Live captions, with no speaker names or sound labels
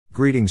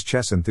Greetings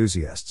chess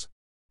enthusiasts.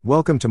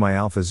 Welcome to my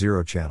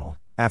AlphaZero channel.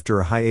 After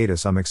a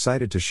hiatus, I'm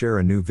excited to share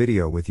a new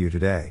video with you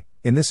today.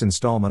 In this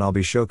installment I'll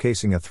be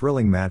showcasing a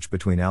thrilling match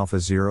between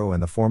AlphaZero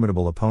and the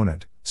formidable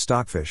opponent,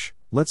 Stockfish.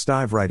 Let's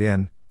dive right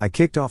in. I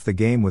kicked off the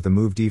game with a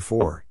move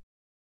d4.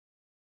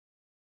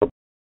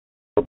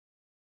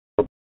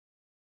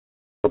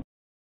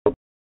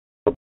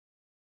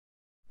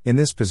 In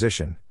this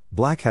position,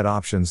 Black had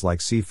options like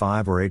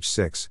c5 or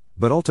h6,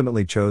 but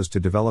ultimately chose to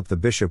develop the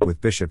bishop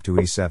with bishop to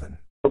e7.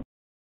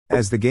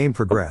 As the game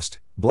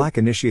progressed, Black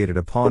initiated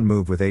a pawn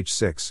move with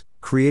h6,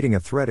 creating a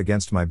threat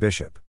against my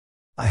bishop.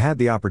 I had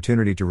the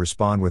opportunity to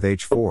respond with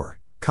h4,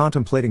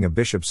 contemplating a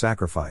bishop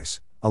sacrifice.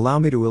 Allow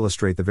me to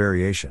illustrate the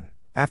variation.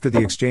 After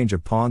the exchange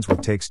of pawns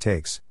with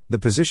takes, the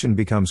position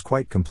becomes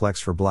quite complex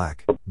for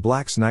Black.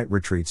 Black's knight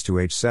retreats to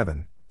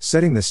h7,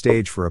 setting the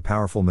stage for a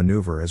powerful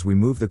maneuver as we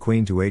move the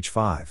queen to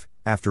h5.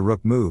 After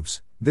rook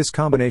moves, this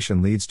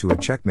combination leads to a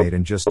checkmate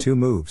in just 2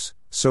 moves,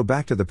 so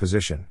back to the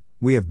position.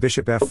 We have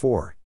bishop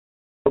f4.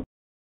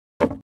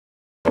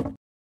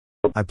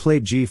 I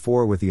played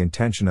g4 with the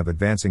intention of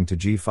advancing to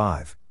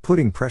g5,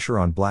 putting pressure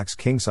on Black's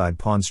kingside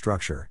pawn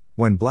structure.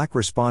 When Black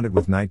responded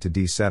with knight to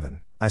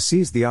d7, I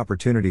seized the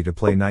opportunity to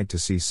play knight to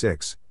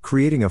c6,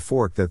 creating a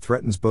fork that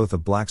threatens both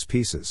of Black's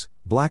pieces.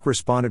 Black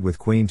responded with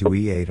queen to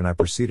e8 and I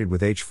proceeded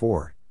with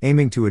h4,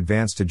 aiming to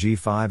advance to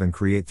g5 and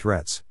create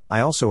threats.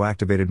 I also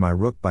activated my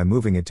rook by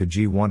moving it to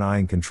g1,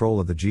 eyeing control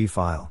of the g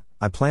file.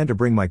 I plan to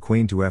bring my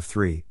queen to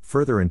f3,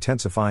 further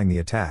intensifying the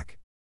attack.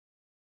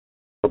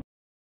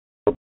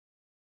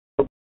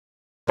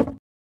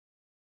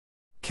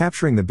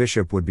 Capturing the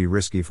bishop would be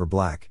risky for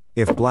Black.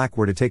 If Black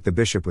were to take the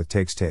bishop with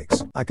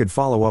takes, I could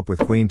follow up with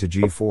queen to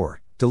g4,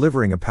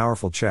 delivering a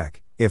powerful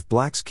check. If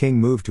Black's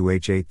king moved to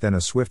h8, then a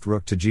swift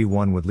rook to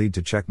g1 would lead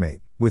to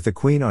checkmate, with the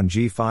queen on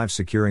g5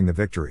 securing the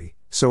victory.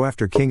 So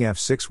after king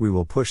f6 we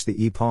will push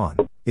the e-pawn.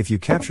 If you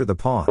capture the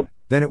pawn,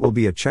 then it will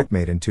be a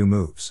checkmate in 2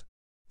 moves.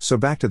 So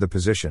back to the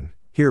position.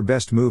 Here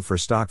best move for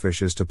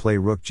Stockfish is to play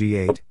rook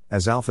g8.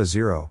 As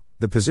AlphaZero,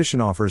 the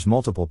position offers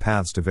multiple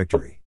paths to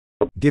victory.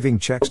 Giving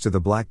checks to the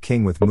Black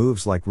king with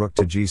moves like rook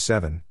to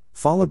g7,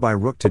 followed by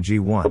rook to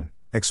g1,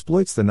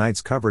 exploits the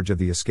knight's coverage of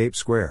the escape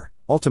square,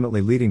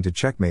 ultimately leading to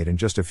checkmate in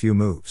just a few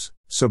moves.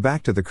 So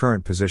back to the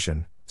current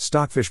position.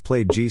 Stockfish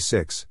played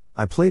g6,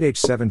 I played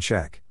h7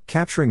 check.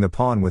 Capturing the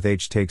pawn with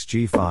h takes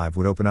g5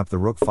 would open up the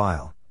rook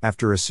file.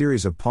 After a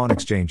series of pawn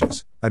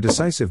exchanges, a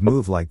decisive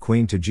move like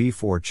queen to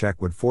g4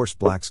 check would force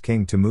Black's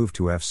king to move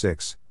to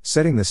f6,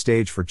 setting the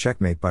stage for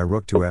checkmate by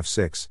rook to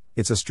f6.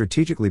 It's a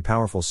strategically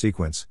powerful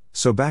sequence,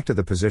 so back to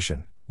the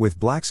position. With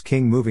Black's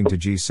king moving to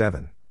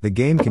g7, the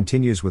game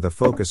continues with a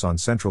focus on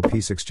central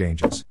piece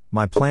exchanges.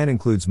 My plan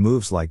includes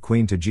moves like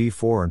queen to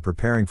g4 and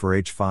preparing for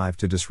h5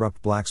 to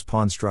disrupt Black's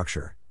pawn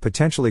structure,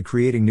 potentially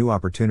creating new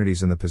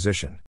opportunities in the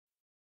position.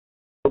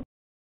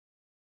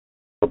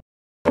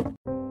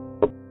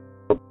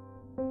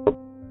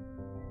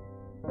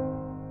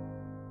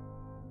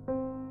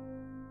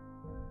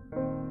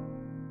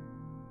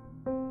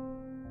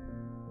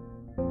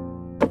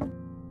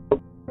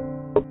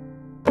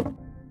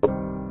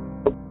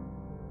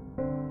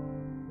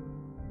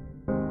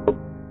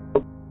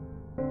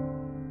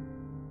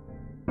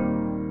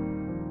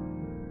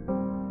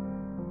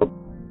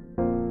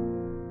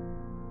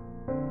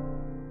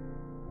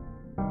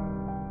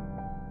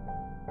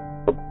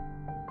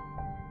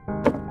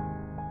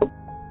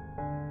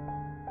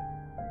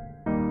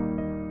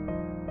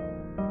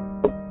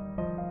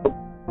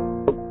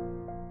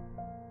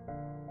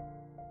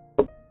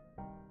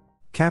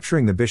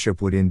 Capturing the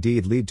bishop would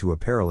indeed lead to a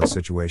perilous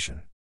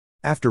situation.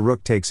 After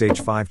rook takes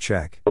h5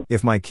 check,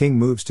 if my king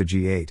moves to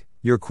g8,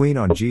 your queen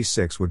on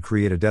g6 would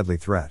create a deadly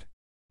threat.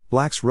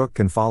 Black's rook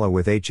can follow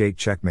with h8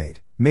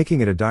 checkmate,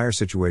 making it a dire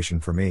situation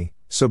for me.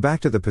 So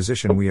back to the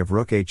position, we have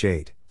rook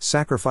h8,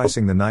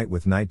 sacrificing the knight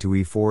with knight to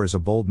e4 is a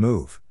bold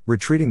move.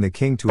 Retreating the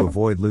king to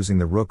avoid losing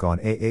the rook on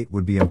a8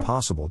 would be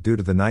impossible due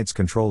to the knight's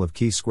control of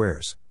key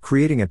squares,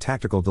 creating a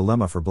tactical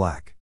dilemma for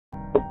Black.